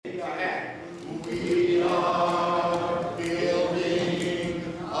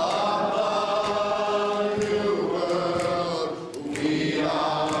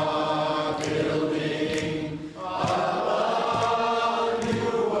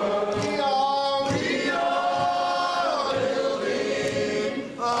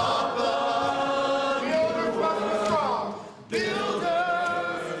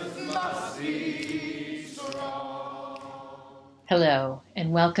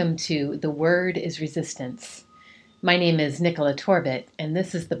welcome to The Word is Resistance. My name is Nicola Torbett, and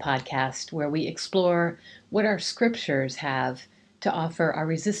this is the podcast where we explore what our scriptures have to offer our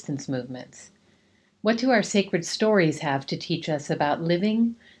resistance movements. What do our sacred stories have to teach us about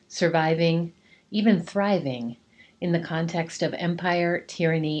living, surviving, even thriving in the context of empire,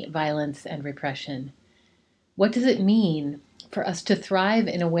 tyranny, violence, and repression? What does it mean for us to thrive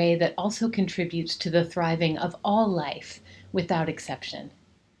in a way that also contributes to the thriving of all life without exception?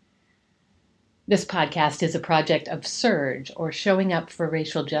 This podcast is a project of Surge, or Showing Up for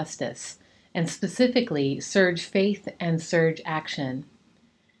Racial Justice, and specifically Surge Faith and Surge Action.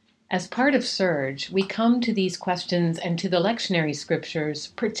 As part of Surge, we come to these questions and to the lectionary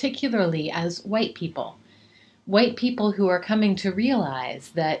scriptures particularly as white people who are coming to realize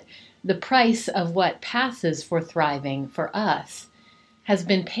that the price of what passes for thriving for us has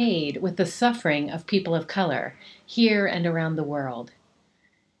been paid with the suffering of people of color here and around the world.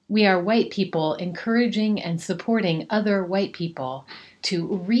 We are white people encouraging and supporting other white people to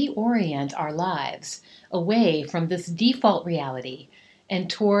reorient our lives away from this default reality and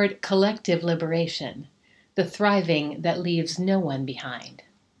toward collective liberation, the thriving that leaves no one behind.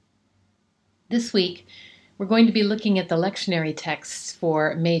 This week, we're going to be looking at the lectionary texts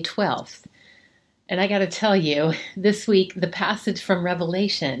for May 12th. And I got to tell you, this week, the passage from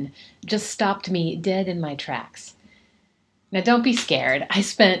Revelation just stopped me dead in my tracks. Now, don't be scared. I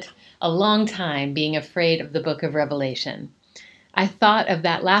spent a long time being afraid of the book of Revelation. I thought of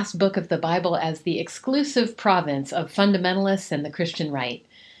that last book of the Bible as the exclusive province of fundamentalists and the Christian right.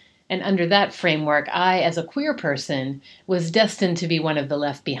 And under that framework, I, as a queer person, was destined to be one of the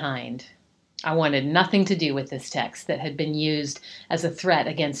left behind. I wanted nothing to do with this text that had been used as a threat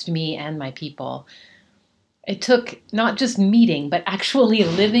against me and my people. It took not just meeting, but actually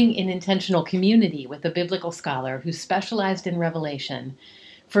living in intentional community with a biblical scholar who specialized in Revelation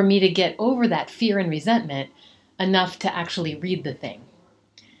for me to get over that fear and resentment enough to actually read the thing.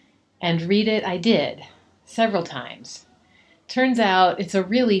 And read it I did, several times. Turns out it's a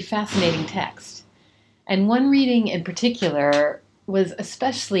really fascinating text. And one reading in particular was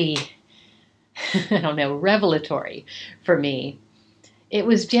especially, revelatory for me. It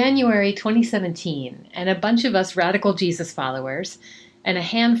was January 2017, and a bunch of us radical Jesus followers and a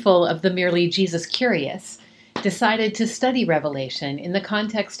handful of the merely Jesus curious decided to study Revelation in the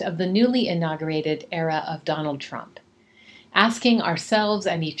context of the newly inaugurated era of Donald Trump, asking ourselves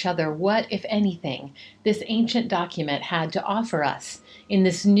and each other what, if anything, this ancient document had to offer us in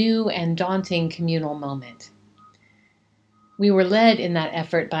this new and daunting communal moment. We were led in that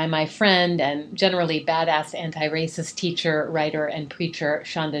effort by my friend and generally badass anti-racist teacher, writer, and preacher,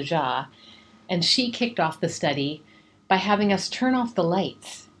 Shonda Jha, and she kicked off the study by having us turn off the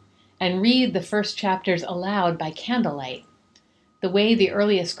lights and read the first chapters aloud by candlelight, the way the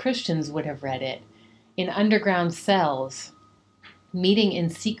earliest Christians would have read it, in underground cells, meeting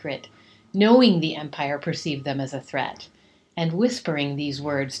in secret, knowing the empire perceived them as a threat, and whispering these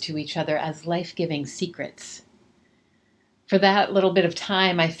words to each other as life-giving secrets. For that little bit of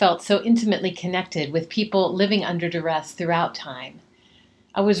time, I felt so intimately connected with people living under duress throughout time.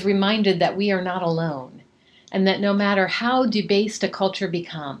 I was reminded that we are not alone, and that no matter how debased a culture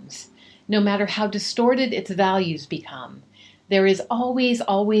becomes, no matter how distorted its values become, there is always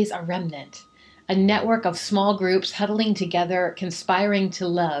a remnant, a network of small groups huddling together, conspiring to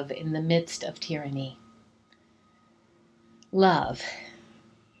love in the midst of tyranny. Love.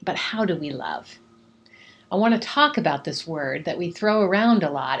 But how do we love? I want to talk about this word that we throw around a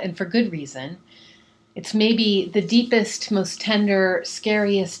lot, and for good reason. It's maybe the deepest, most tender,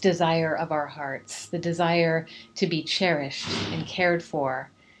 scariest desire of our hearts, the desire to be cherished and cared for,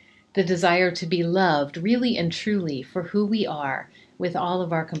 the desire to be loved really and truly for who we are with all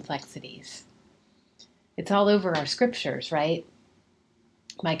of our complexities. It's all over our scriptures, right?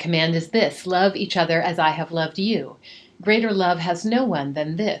 My command is this: love each other as I have loved you. Greater love has no one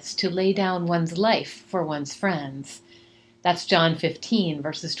than this, to lay down one's life for one's friends. That's John 15,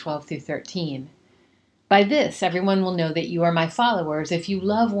 verses 12 through 13. By this, everyone will know that you are my followers if you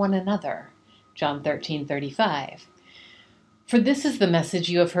love one another. John 13:35. For this is the message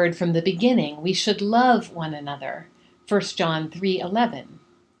you have heard from the beginning. We should love one another. 1 John 3:11.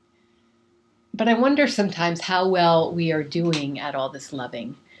 But I wonder sometimes how well we are doing at all this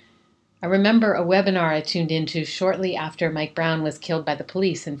loving. I remember a webinar I tuned into shortly after Mike Brown was killed by the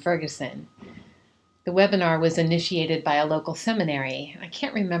police in Ferguson. The webinar was initiated by a local seminary. I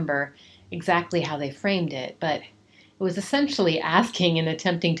can't remember exactly how they framed it, but it was essentially asking and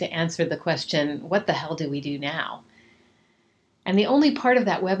attempting to answer the question, what the hell do we do now? And the only part of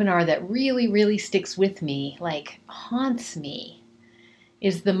that webinar that really sticks with me, like haunts me,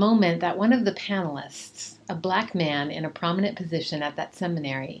 is the moment that one of the panelists, a black man in a prominent position at that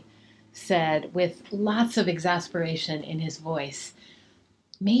seminary, said with lots of exasperation in his voice,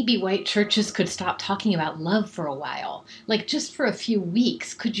 "Maybe white churches could stop talking about love for a while, like just for a few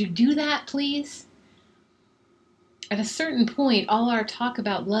weeks. Could you do that, please?" At a certain point, all our talk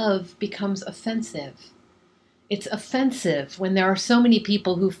about love becomes offensive. It's offensive when there are so many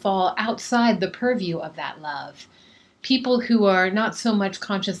people who fall outside the purview of that love. People who are not so much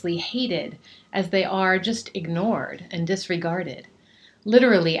consciously hated as they are just ignored and disregarded,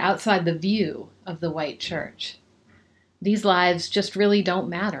 literally outside the view of the white church. These lives just really don't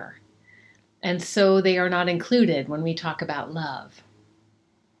matter, and so they are not included when we talk about love.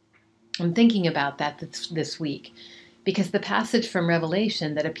 I'm thinking about that this week because the passage from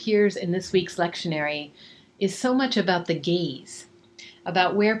Revelation that appears in this week's lectionary is so much about the gaze,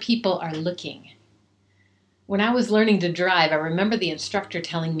 about where people are looking. When I was learning to drive, I remember the instructor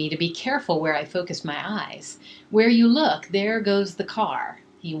telling me to be careful where I focused my eyes. "Where you look, there goes the car,"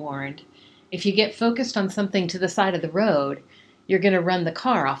 he warned. "If you get focused on something to the side of the road, you're going to run the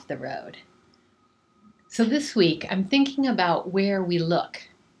car off the road." So this week, I'm thinking about where we look.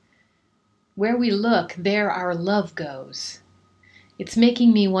 Where we look, there our love goes. It's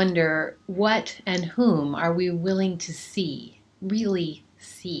making me wonder, what and whom are we willing to see, really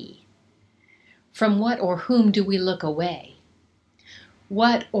see? From what or whom do we look away?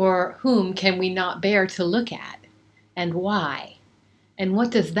 What or whom can we not bear to look at? And why? And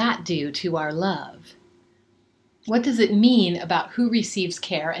what does that do to our love? What does it mean about who receives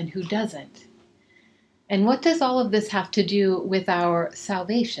care and who doesn't? And what does all of this have to do with our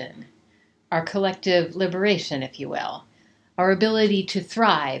salvation, our collective liberation, if you will, our ability to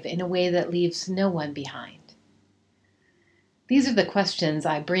thrive in a way that leaves no one behind? These are the questions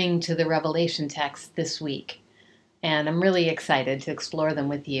I bring to the Revelation text this week, and I'm really excited to explore them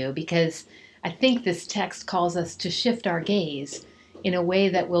with you because I think this text calls us to shift our gaze in a way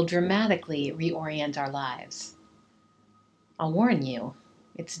that will dramatically reorient our lives. I'll warn you,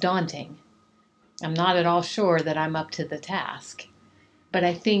 it's daunting. I'm not at all sure that I'm up to the task, but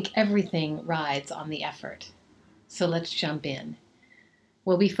I think everything rides on the effort. So let's jump in.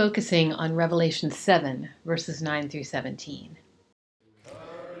 We'll be focusing on Revelation 7, verses 9 through 17.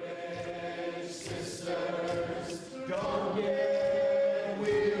 Courage, sisters, don't get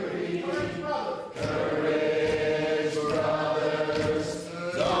weary. Courage, brothers,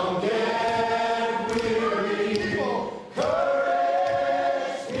 don't get weary.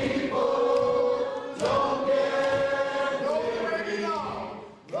 Courage, people, don't get weary.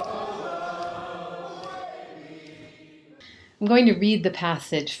 I'm going to read the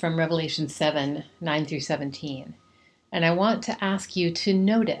passage from Revelation 7, 9 through 17. And I want to ask you to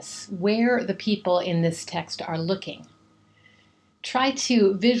notice where the people in this text are looking. Try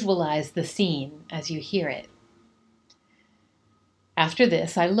to visualize the scene as you hear it. "After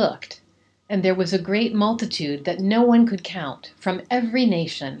this I looked, and there was a great multitude that no one could count, from every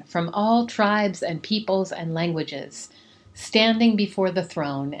nation, from all tribes and peoples and languages, standing before the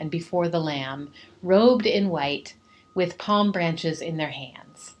throne and before the Lamb, robed in white, with palm branches in their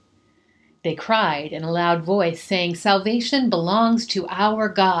hands. They cried in a loud voice, saying, 'Salvation belongs to our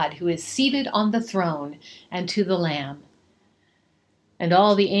God, who is seated on the throne, and to the Lamb.' And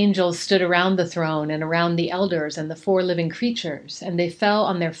all the angels stood around the throne and around the elders and the 4 living creatures, and they fell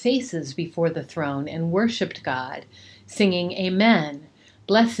on their faces before the throne and worshipped God, singing, 'Amen,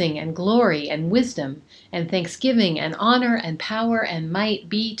 blessing and glory and wisdom and thanksgiving and honor and power and might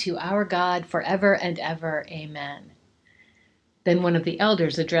be to our God forever and ever. Amen.' Then one of the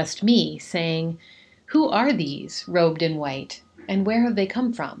elders addressed me, saying, 'Who are these, robed in white, and where have they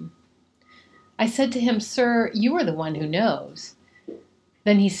come from?' I said to him, 'Sir, you are the one who knows.'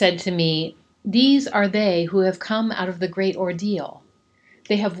 Then he said to me, 'These are they who have come out of the great ordeal.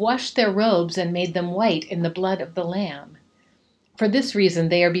 They have washed their robes and made them white in the blood of the Lamb. For this reason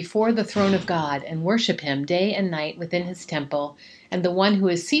they are before the throne of God and worship him day and night within his temple, and the one who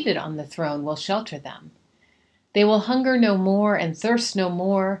is seated on the throne will shelter them. They will hunger no more and thirst no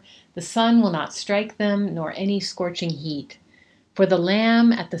more. The sun will not strike them, nor any scorching heat. For the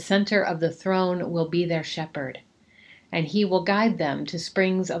Lamb at the center of the throne will be their shepherd, and he will guide them to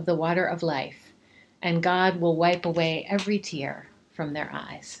springs of the water of life, and God will wipe away every tear from their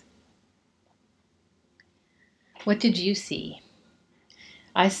eyes." What did you see?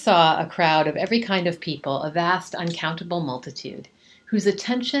 I saw a crowd of every kind of people, a vast, uncountable multitude, whose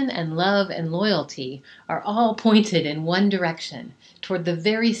attention and love and loyalty are all pointed in one direction, toward the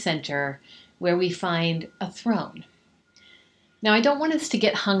very center where we find a throne. Now, I don't want us to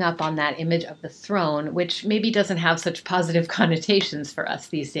get hung up on that image of the throne, which maybe doesn't have such positive connotations for us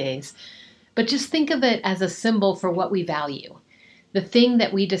these days, but just think of it as a symbol for what we value, the thing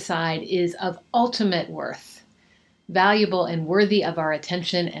that we decide is of ultimate worth, valuable and worthy of our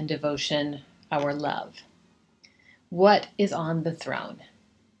attention and devotion, our love. What is on the throne?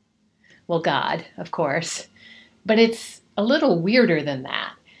 Well, God, of course, but it's a little weirder than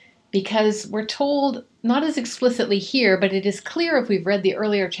that, because we're told, not as explicitly here, but it is clear if we've read the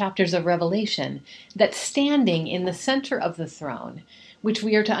earlier chapters of Revelation, that standing in the center of the throne, which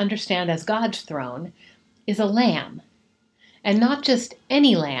we are to understand as God's throne, is a lamb. And not just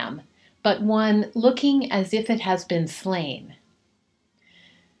any lamb, but one looking as if it has been slain.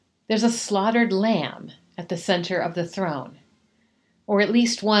 There's a slaughtered lamb at the center of the throne, or at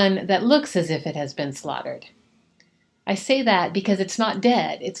least one that looks as if it has been slaughtered. I say that because it's not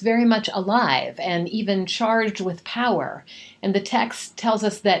dead. It's very much alive and even charged with power. And the text tells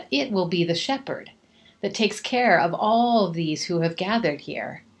us that it will be the shepherd that takes care of all of these who have gathered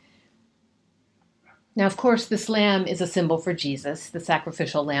here. Now, of course, this lamb is a symbol for Jesus, the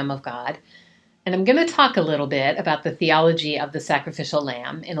sacrificial Lamb of God. And I'm going to talk a little bit about the theology of the sacrificial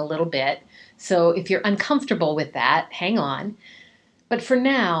lamb in a little bit. So if you're uncomfortable with that, hang on. But for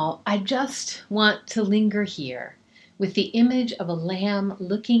now, I just want to linger here with the image of a lamb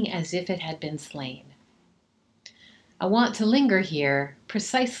looking as if it had been slain. I want to linger here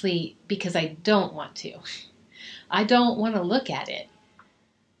precisely because I don't want to. I don't want to look at it.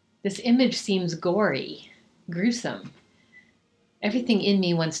 This image seems gory, gruesome. Everything in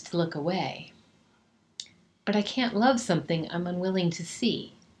me wants to look away. But I can't love something I'm unwilling to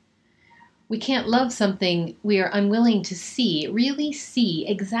see. We can't love something we are unwilling to see, really see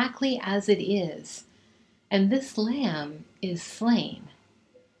exactly as it is. And this lamb is slain.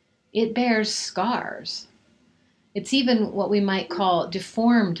 It bears scars. It's even what we might call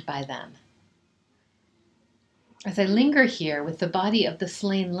deformed by them. As I linger here with the body of the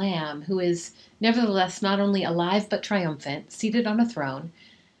slain lamb, who is nevertheless not only alive but triumphant, seated on a throne,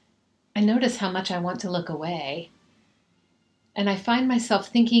 I notice how much I want to look away. And I find myself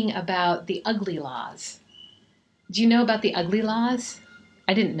thinking about the ugly laws. Do you know about the ugly laws?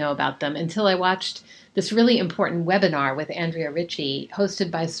 I didn't know about them until I watched this really important webinar with Andrea Ritchie, hosted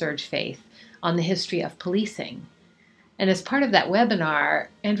by Surge Faith, on the history of policing. And as part of that webinar,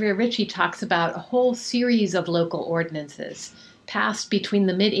 Andrea Ritchie talks about a whole series of local ordinances passed between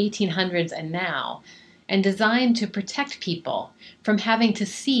the mid-1800s and now, and designed to protect people from having to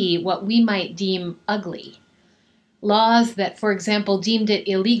see what we might deem ugly. Laws that, for example, deemed it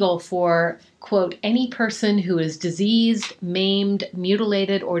illegal for, quote, any person who is diseased, maimed,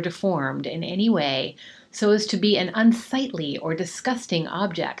 mutilated, or deformed in any way so as to be an unsightly or disgusting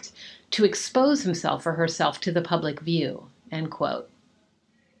object to expose himself or herself to the public view, end quote.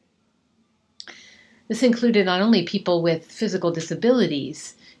 This included not only people with physical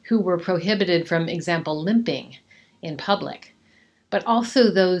disabilities who were prohibited from, example, limping in public, but also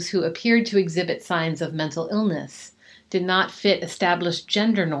those who appeared to exhibit signs of mental illness, did not fit established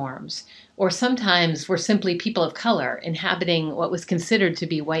gender norms, or sometimes were simply people of color inhabiting what was considered to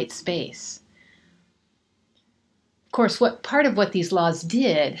be white space. Of course, part of what these laws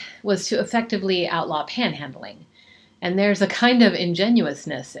did was to effectively outlaw panhandling. And there's a kind of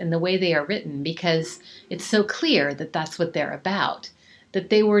ingenuousness in the way they are written because it's so clear that that's what they're about, that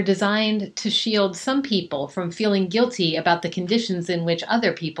they were designed to shield some people from feeling guilty about the conditions in which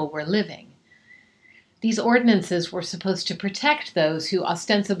other people were living. These ordinances were supposed to protect those who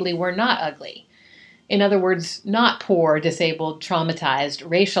ostensibly were not ugly. In other words, not poor, disabled, traumatized,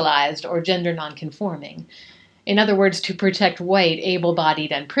 racialized, or gender nonconforming. In other words, to protect white,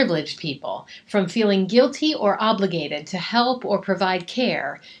 able-bodied, and privileged people from feeling guilty or obligated to help or provide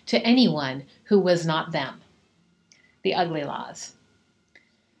care to anyone who was not them. The ugly laws.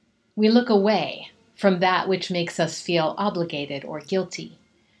 We look away from that which makes us feel obligated or guilty.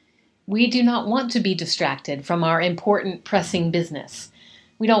 We do not want to be distracted from our important, pressing business.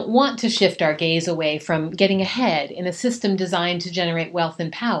 We don't want to shift our gaze away from getting ahead in a system designed to generate wealth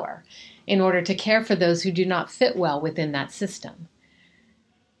and power in order to care for those who do not fit well within that system.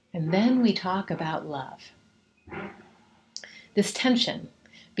 And then we talk about love. This tension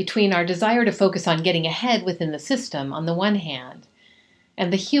between our desire to focus on getting ahead within the system on the one hand,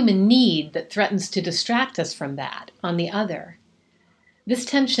 and the human need that threatens to distract us from that on the other. This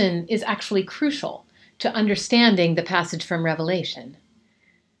tension is actually crucial to understanding the passage from Revelation.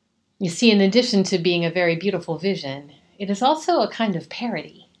 You see, in addition to being a very beautiful vision, it is also a kind of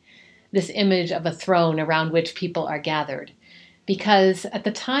parody, this image of a throne around which people are gathered, because at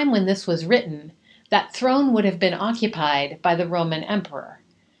the time when this was written, that throne would have been occupied by the Roman emperor,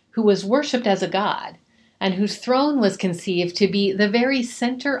 who was worshipped as a god, and whose throne was conceived to be the very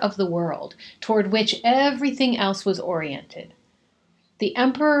center of the world, toward which everything else was oriented. The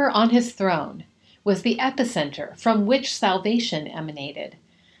emperor on his throne was the epicenter from which salvation emanated,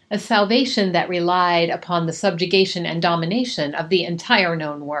 a salvation that relied upon the subjugation and domination of the entire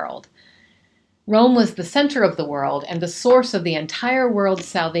known world. Rome was the center of the world and the source of the entire world's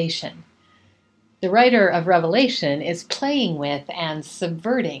salvation. The writer of Revelation is playing with and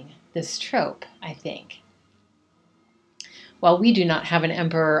subverting this trope, I think. While we do not have an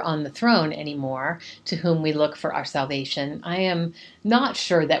emperor on the throne anymore to whom we look for our salvation, I am not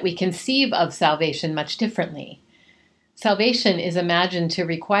sure that we conceive of salvation much differently. Salvation is imagined to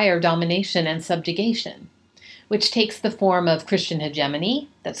require domination and subjugation, which takes the form of Christian hegemony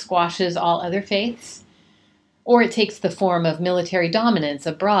that squashes all other faiths, or it takes the form of military dominance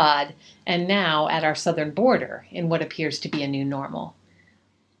abroad and now at our southern border in what appears to be a new normal,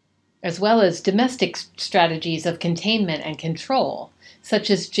 as well as domestic strategies of containment and control,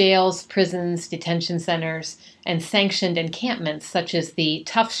 such as jails, prisons, detention centers, and sanctioned encampments such as the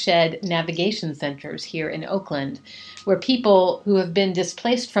Tough Shed navigation centers here in Oakland, where people who have been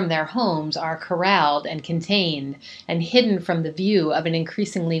displaced from their homes are corralled and contained and hidden from the view of an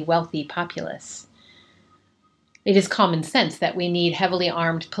increasingly wealthy populace. It is common sense that we need heavily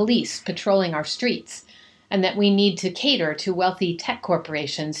armed police patrolling our streets, and that we need to cater to wealthy tech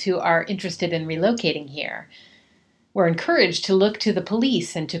corporations who are interested in relocating here. We're encouraged to look to the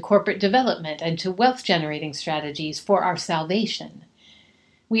police and to corporate development and to wealth-generating strategies for our salvation.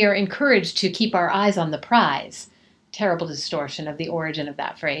 We are encouraged to keep our eyes on the prize, terrible distortion of the origin of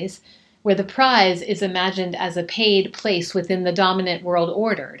that phrase, where the prize is imagined as a paid place within the dominant world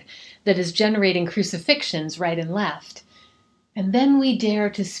order that is generating crucifixions right and left. And then we dare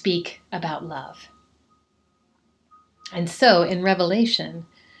to speak about love. And so, in Revelation,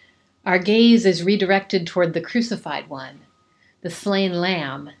 our gaze is redirected toward the crucified one, the slain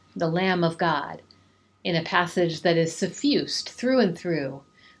lamb, the Lamb of God, in a passage that is suffused through and through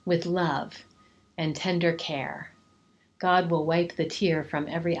with love and tender care. God will wipe the tear from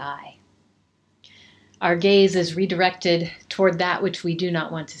every eye. Our gaze is redirected toward that which we do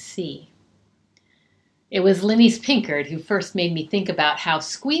not want to see. It was Linneas Pinkard who first made me think about how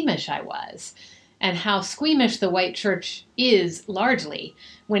squeamish I was, and how squeamish the white church is largely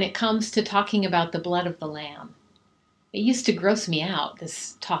when it comes to talking about the blood of the Lamb. It used to gross me out,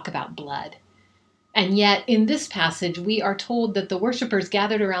 this talk about blood. And yet, in this passage, we are told that the worshipers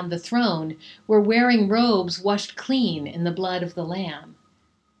gathered around the throne were wearing robes washed clean in the blood of the Lamb.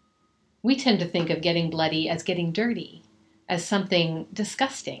 We tend to think of getting bloody as getting dirty, as something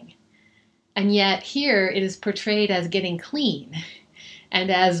disgusting. And yet, here it is portrayed as getting clean, and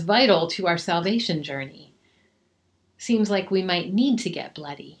as vital to our salvation journey. Seems like we might need to get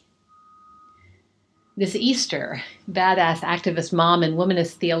bloody. This Easter, badass activist mom and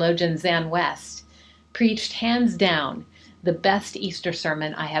womanist theologian Zan West preached hands down the best Easter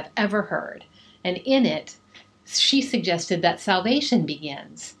sermon I have ever heard, and in it, she suggested that salvation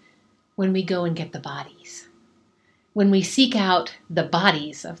begins when we go and get the bodies, when we seek out the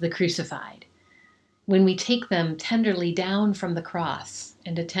bodies of the crucified, when we take them tenderly down from the cross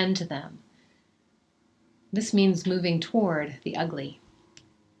and attend to them. This means moving toward the ugly.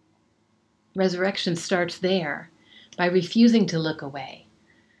 Resurrection starts there, by refusing to look away,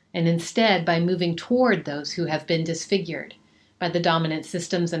 and instead by moving toward those who have been disfigured by the dominant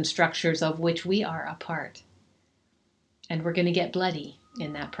systems and structures of which we are a part. And we're going to get bloody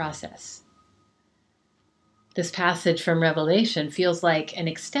in that process. This passage from Revelation feels like an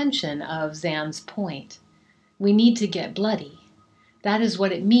extension of Zan's point. We need to get bloody. That is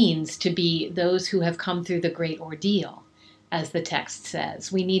what it means to be those who have come through the great ordeal, as the text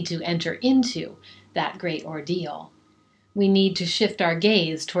says. We need to enter into that great ordeal. We need to shift our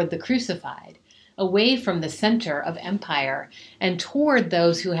gaze toward the crucified, away from the center of empire and toward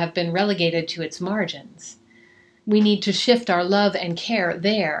those who have been relegated to its margins. We need to shift our love and care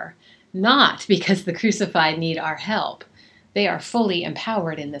there, not because the crucified need our help. They are fully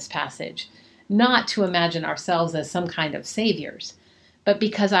empowered in this passage, not to imagine ourselves as some kind of saviors, but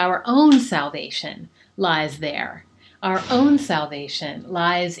because our own salvation lies there. Our own salvation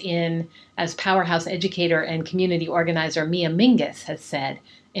lies in, as powerhouse educator and community organizer Mia Mingus has said,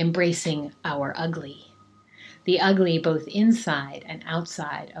 embracing our ugly. The ugly both inside and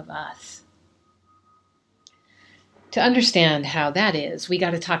outside of us. To understand how that is, we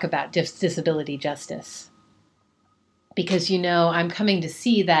got to talk about disability justice. Because, I'm coming to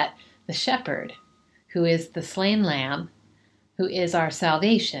see that the shepherd, who is the slain lamb, who is our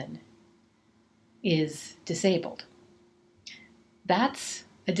salvation, is disabled. That's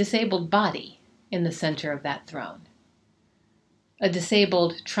a disabled body in the center of that throne. A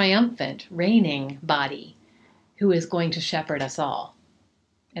disabled, triumphant, reigning body who is going to shepherd us all.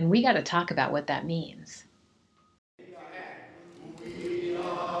 And we got to talk about what that means. We are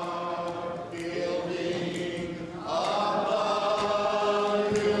building a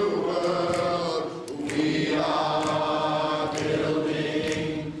new world. We are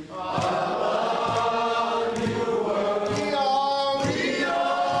building a new world. We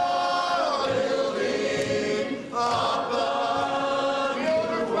are building a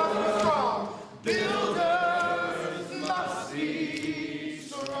builders strong. Builders must be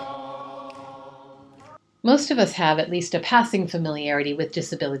strong. Most of us have at least a passing familiarity with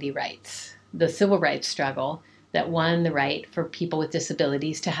disability rights, the civil rights struggle that won the right for people with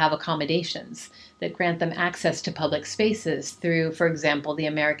disabilities to have accommodations that grant them access to public spaces through, for example, the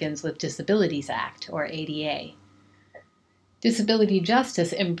Americans with Disabilities Act, or ADA. Disability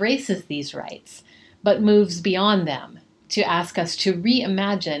justice embraces these rights, but moves beyond them to ask us to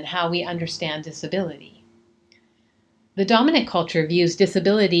reimagine how we understand disability. The dominant culture views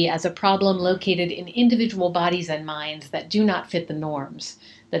disability as a problem located in individual bodies and minds that do not fit the norms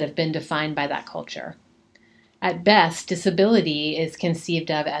that have been defined by that culture. At best, disability is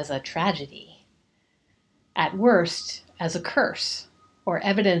conceived of as a tragedy. At worst, as a curse, or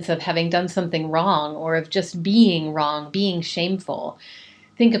evidence of having done something wrong, or of just being wrong, being shameful.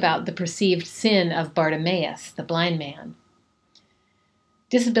 Think about the perceived sin of Bartimaeus, the blind man.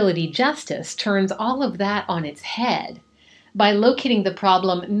 Disability justice turns all of that on its head by locating the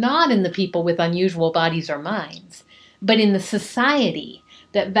problem not in the people with unusual bodies or minds, but in the society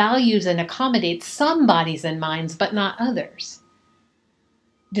that values and accommodates some bodies and minds, but not others.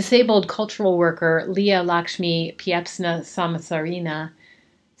 Disabled cultural worker Leah Lakshmi Piepzna Samasarina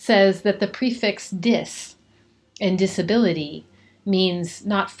says that the prefix dis in disability means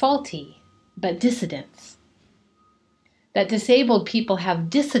not faulty, but dissidence. That disabled people have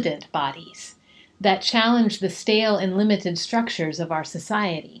dissident bodies that challenge the stale and limited structures of our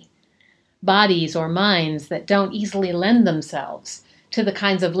society. Bodies or minds that don't easily lend themselves to the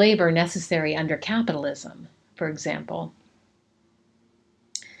kinds of labor necessary under capitalism, for example.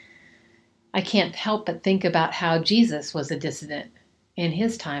 I can't help but think about how Jesus was a dissident in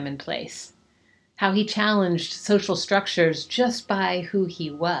his time and place, how he challenged social structures just by who he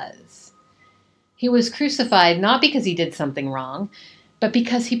was. He was crucified not because he did something wrong, but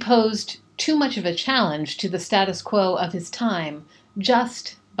because he posed too much of a challenge to the status quo of his time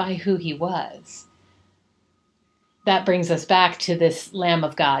just by who he was. That brings us back to this Lamb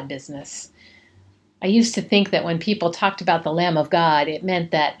of God business. I used to think that when people talked about the Lamb of God, it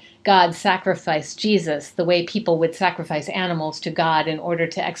meant that God sacrificed Jesus the way people would sacrifice animals to God in order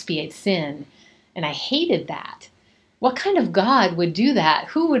to expiate sin, and I hated that. What kind of God would do that?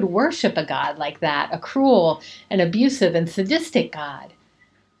 Who would worship a God like that, a cruel and abusive and sadistic God?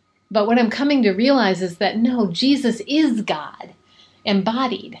 But what I'm coming to realize is that no, Jesus is God,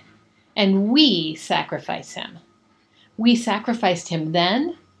 embodied, and we sacrifice him. We sacrificed him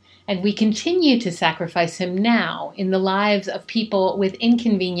then, and we continue to sacrifice him now in the lives of people with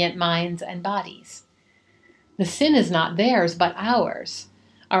inconvenient minds and bodies. The sin is not theirs, but ours.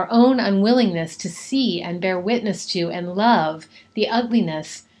 Our own unwillingness to see and bear witness to and love the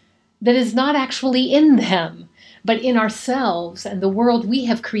ugliness that is not actually in them, but in ourselves and the world we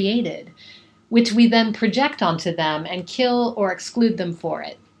have created, which we then project onto them and kill or exclude them for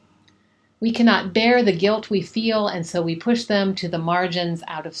it. We cannot bear the guilt we feel, and so we push them to the margins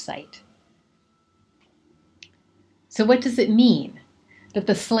out of sight. So what does it mean that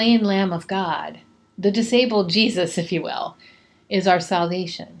the slain Lamb of God, the disabled Jesus, if you will, is our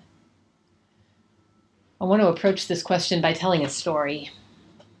salvation? I want to approach this question by telling a story.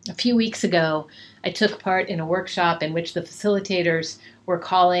 A few weeks ago, I took part in a workshop in which the facilitators were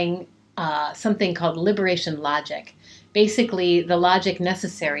calling something called liberation logic, basically the logic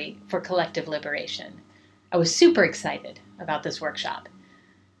necessary for collective liberation. I was super excited about this workshop.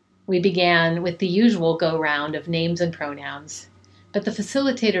 We began with the usual go-round of names and pronouns, but the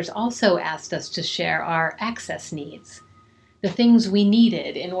facilitators also asked us to share our access needs, the things we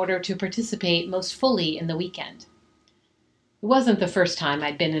needed in order to participate most fully in the weekend. It wasn't the first time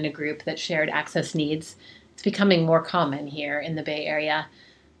I'd been in a group that shared access needs. It's becoming more common here in the Bay Area.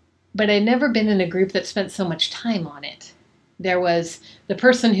 But I'd never been in a group that spent so much time on it. There was the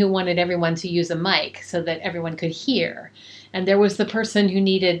person who wanted everyone to use a mic so that everyone could hear. And there was the person who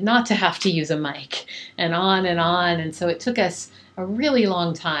needed not to have to use a mic, and on and on. And so it took us a really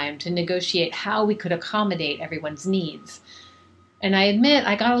long time to negotiate how we could accommodate everyone's needs. And I admit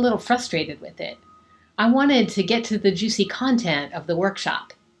I got a little frustrated with it. I wanted to get to the juicy content of the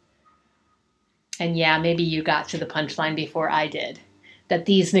workshop. And yeah, maybe you got to the punchline before I did, that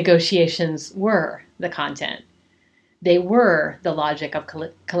these negotiations were the content. They were the logic of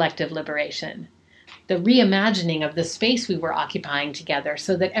collective liberation, the reimagining of the space we were occupying together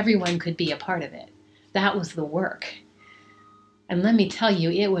so that everyone could be a part of it. That was the work. And let me tell you,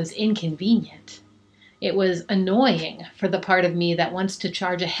 it was inconvenient. It was annoying for the part of me that wants to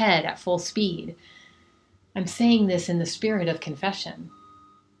charge ahead at full speed. I'm saying this in the spirit of confession.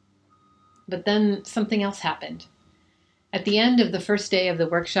 But then something else happened. At the end of the first day of the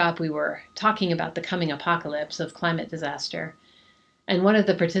workshop, we were talking about the coming apocalypse of climate disaster. And one of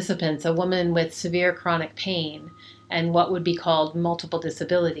the participants, a woman with severe chronic pain and what would be called multiple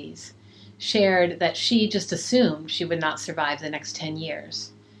disabilities, shared that she just assumed she would not survive the next 10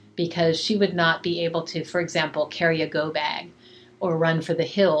 years because she would not be able to, for example, carry a go bag or run for the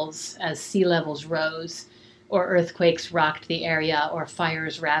hills as sea levels rose or earthquakes rocked the area or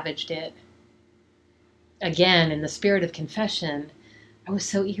fires ravaged it. Again, in the spirit of confession, I was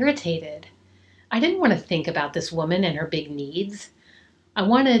so irritated. I didn't want to think about this woman and her big needs. I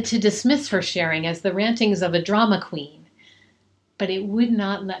wanted to dismiss her sharing as the rantings of a drama queen, but it would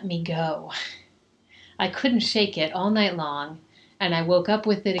not let me go. I couldn't shake it all night long, and I woke up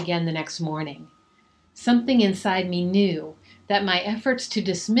with it again the next morning. Something inside me knew that my efforts to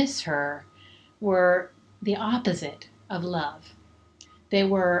dismiss her were the opposite of love. They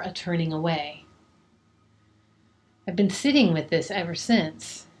were a turning away. I've been sitting with this ever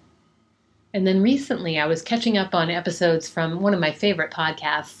since. And then recently I was catching up on episodes from one of my favorite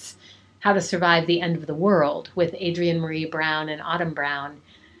podcasts, How to Survive the End of the World, with Adrienne Marie Brown and Autumn Brown.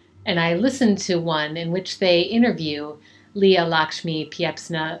 And I listened to one in which they interview Leah Lakshmi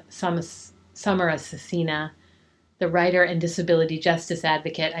Piepzna Samarasasena, the writer and disability justice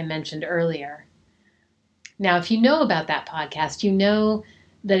advocate I mentioned earlier. Now, if you know about that podcast, you know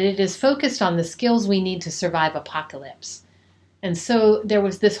that it is focused on the skills we need to survive apocalypse. And so there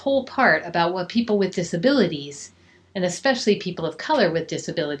was this whole part about what people with disabilities, and especially people of color with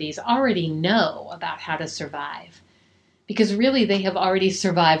disabilities, already know about how to survive. Because really they have already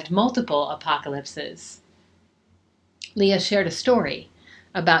survived multiple apocalypses. Leah shared a story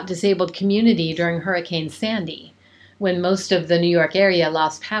about disabled community during Hurricane Sandy, when most of the New York area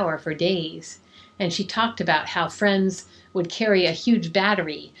lost power for days. And she talked about how friends would carry a huge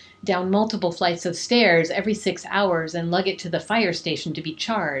battery down multiple flights of stairs every 6 hours and lug it to the fire station to be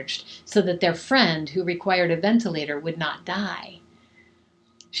charged so that their friend who required a ventilator would not die.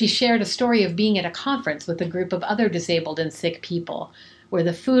 She shared a story of being at a conference with a group of other disabled and sick people where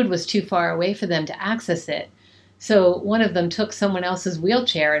the food was too far away for them to access it. So one of them took someone else's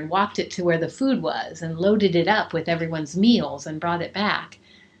wheelchair and walked it to where the food was and loaded it up with everyone's meals and brought it back.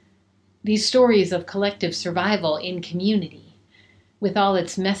 These stories of collective survival in community, with all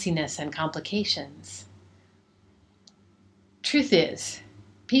its messiness and complications. Truth is,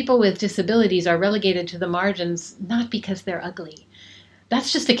 people with disabilities are relegated to the margins not because they're ugly.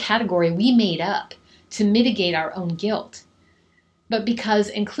 That's just a category we made up to mitigate our own guilt, but because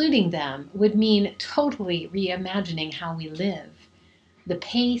including them would mean totally reimagining how we live. The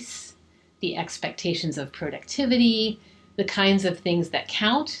pace, the expectations of productivity, the kinds of things that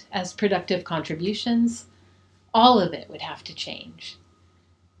count as productive contributions, all of it would have to change.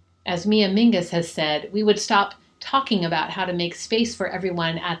 As Mia Mingus has said, we would stop talking about how to make space for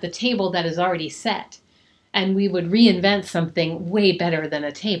everyone at the table that is already set, and we would reinvent something way better than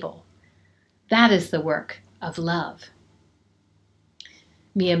a table. That is the work of love.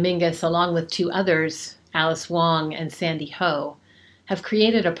 Mia Mingus, along with two others, Alice Wong and Sandy Ho, have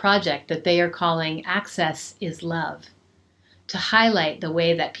created a project that they are calling Access is Love, to highlight the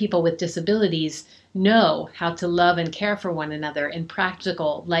way that people with disabilities know how to love and care for one another in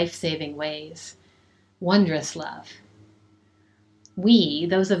practical, life-saving ways. Wondrous love. We,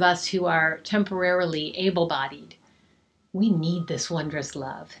 those of us who are temporarily able-bodied, we need this wondrous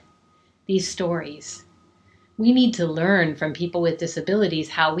love, these stories. We need to learn from people with disabilities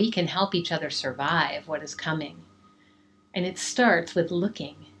how we can help each other survive what is coming. And it starts with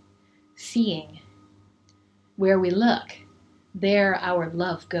looking, seeing. Where we look, there our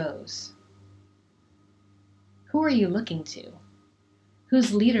love goes. Who are you looking to?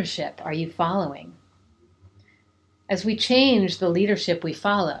 Whose leadership are you following? As we change the leadership we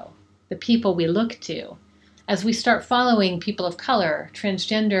follow, the people we look to, as we start following people of color,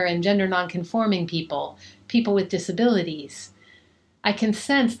 transgender and gender nonconforming people, people with disabilities, I can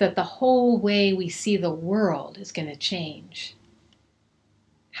sense that the whole way we see the world is going to change.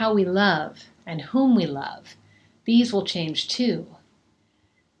 How we love and whom we love, these will change too.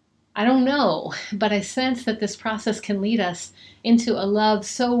 I don't know, but I sense that this process can lead us into a love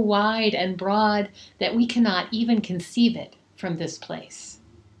so wide and broad that we cannot even conceive it from this place.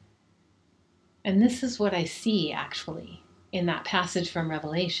 And this is what I see, actually, in that passage from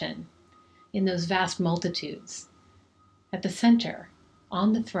Revelation, in those vast multitudes. At the center,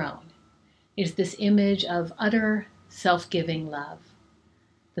 on the throne, is this image of utter self-giving love,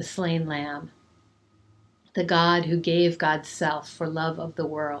 the slain lamb, the God who gave God's self for love of the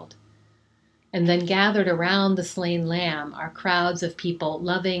world. And then gathered around the slain lamb are crowds of people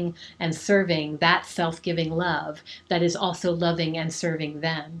loving and serving that self-giving love that is also loving and serving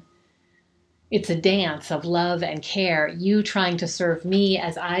them. It's a dance of love and care, you trying to serve me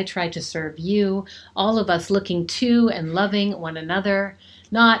as I try to serve you, all of us looking to and loving one another,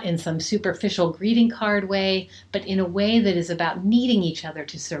 not in some superficial greeting card way, but in a way that is about needing each other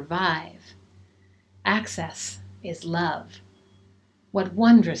to survive. Access is love. What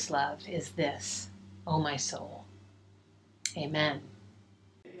wondrous love is this, O my soul. Amen.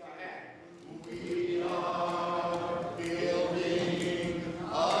 We are building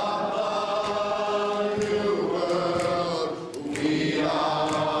a new world. We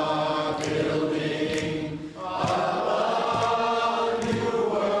are building a new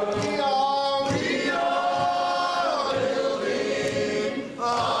world. We are building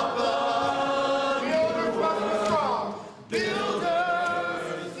up a beautiful strong.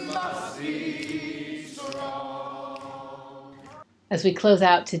 Builders must be strong. As we close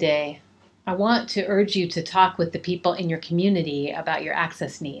out today, I want to urge you to talk with the people in your community about your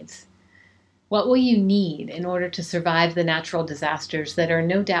access needs. What will you need in order to survive the natural disasters that are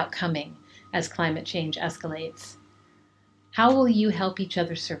no doubt coming as climate change escalates? How will you help each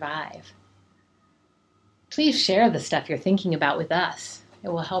other survive? Please share the stuff you're thinking about with us. It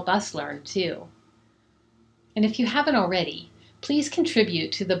will help us learn too. And if you haven't already, please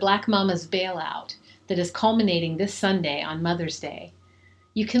contribute to the Black Mama's Bailout that is culminating this Sunday on Mother's Day.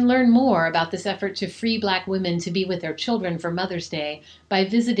 You can learn more about this effort to free Black women to be with their children for Mother's Day by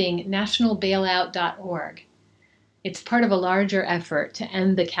visiting nationalbailout.org. It's part of a larger effort to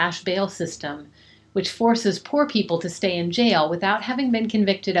end the cash bail system, which forces poor people to stay in jail without having been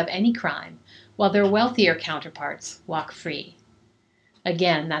convicted of any crime, while their wealthier counterparts walk free.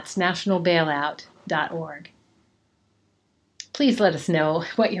 Again, that's nationalbailout.org. Please let us know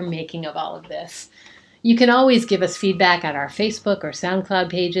what you're making of all of this. You can always give us feedback at our Facebook or SoundCloud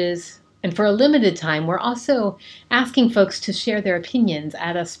pages. And for a limited time, we're also asking folks to share their opinions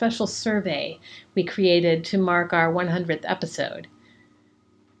at a special survey we created to mark our 100th episode.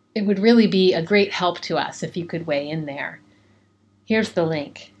 It would really be a great help to us if you could weigh in there. Here's the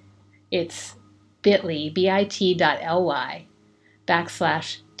link. It's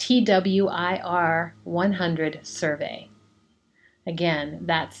bit.ly/TWIR100 survey. Again,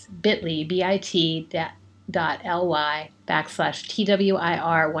 that's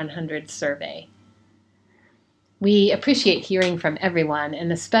bit.ly/TWIR100 survey. We appreciate hearing from everyone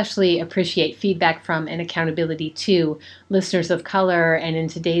and especially appreciate feedback from and accountability to listeners of color and, in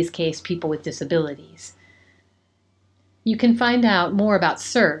today's case, people with disabilities. You can find out more about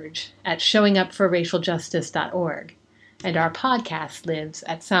Surge at showingupforracialjustice.org, and our podcast lives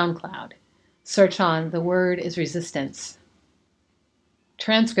at SoundCloud. Search on The Word is Resistance.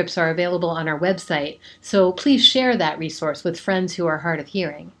 Transcripts are available on our website, so please share that resource with friends who are hard of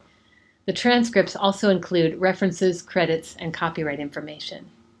hearing. The transcripts also include references, credits, and copyright information.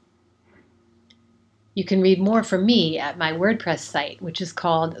 You can read more from me at my WordPress site, which is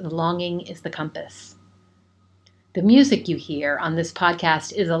called The Longing is the Compass. The music you hear on this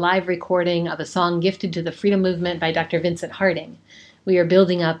podcast is a live recording of a song gifted to the Freedom Movement by Dr. Vincent Harding. We are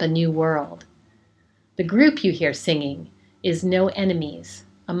building up a new world. The group you hear singing is No Enemies,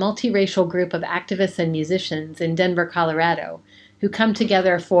 a multiracial group of activists and musicians in Denver, Colorado, who come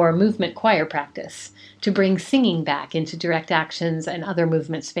together for movement choir practice to bring singing back into direct actions and other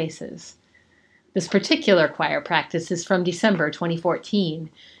movement spaces. This particular choir practice is from December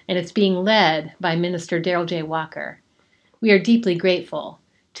 2014, and it's being led by Minister Daryl J. Walker. We are deeply grateful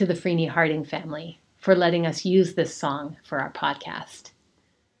to the Freeney Harding family for letting us use this song for our podcast.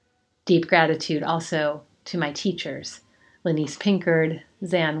 Deep gratitude also to my teachers, Lenice Pinkard,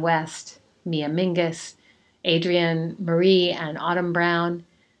 Zan West, Mia Mingus, Adrienne Marie and Autumn Brown,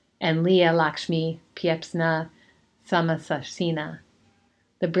 and Leah Lakshmi Piepsna Samasasina.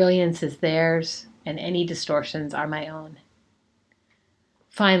 The brilliance is theirs, and any distortions are my own.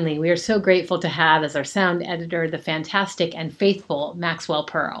 Finally, we are so grateful to have as our sound editor the fantastic and faithful Maxwell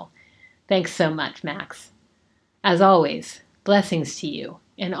Pearl. Thanks so much, Max. As always, blessings to you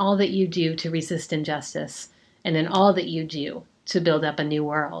in all that you do to resist injustice, and in all that you do to build up a new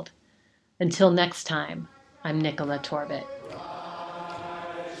world. Until next time, I'm Nicola Torbett.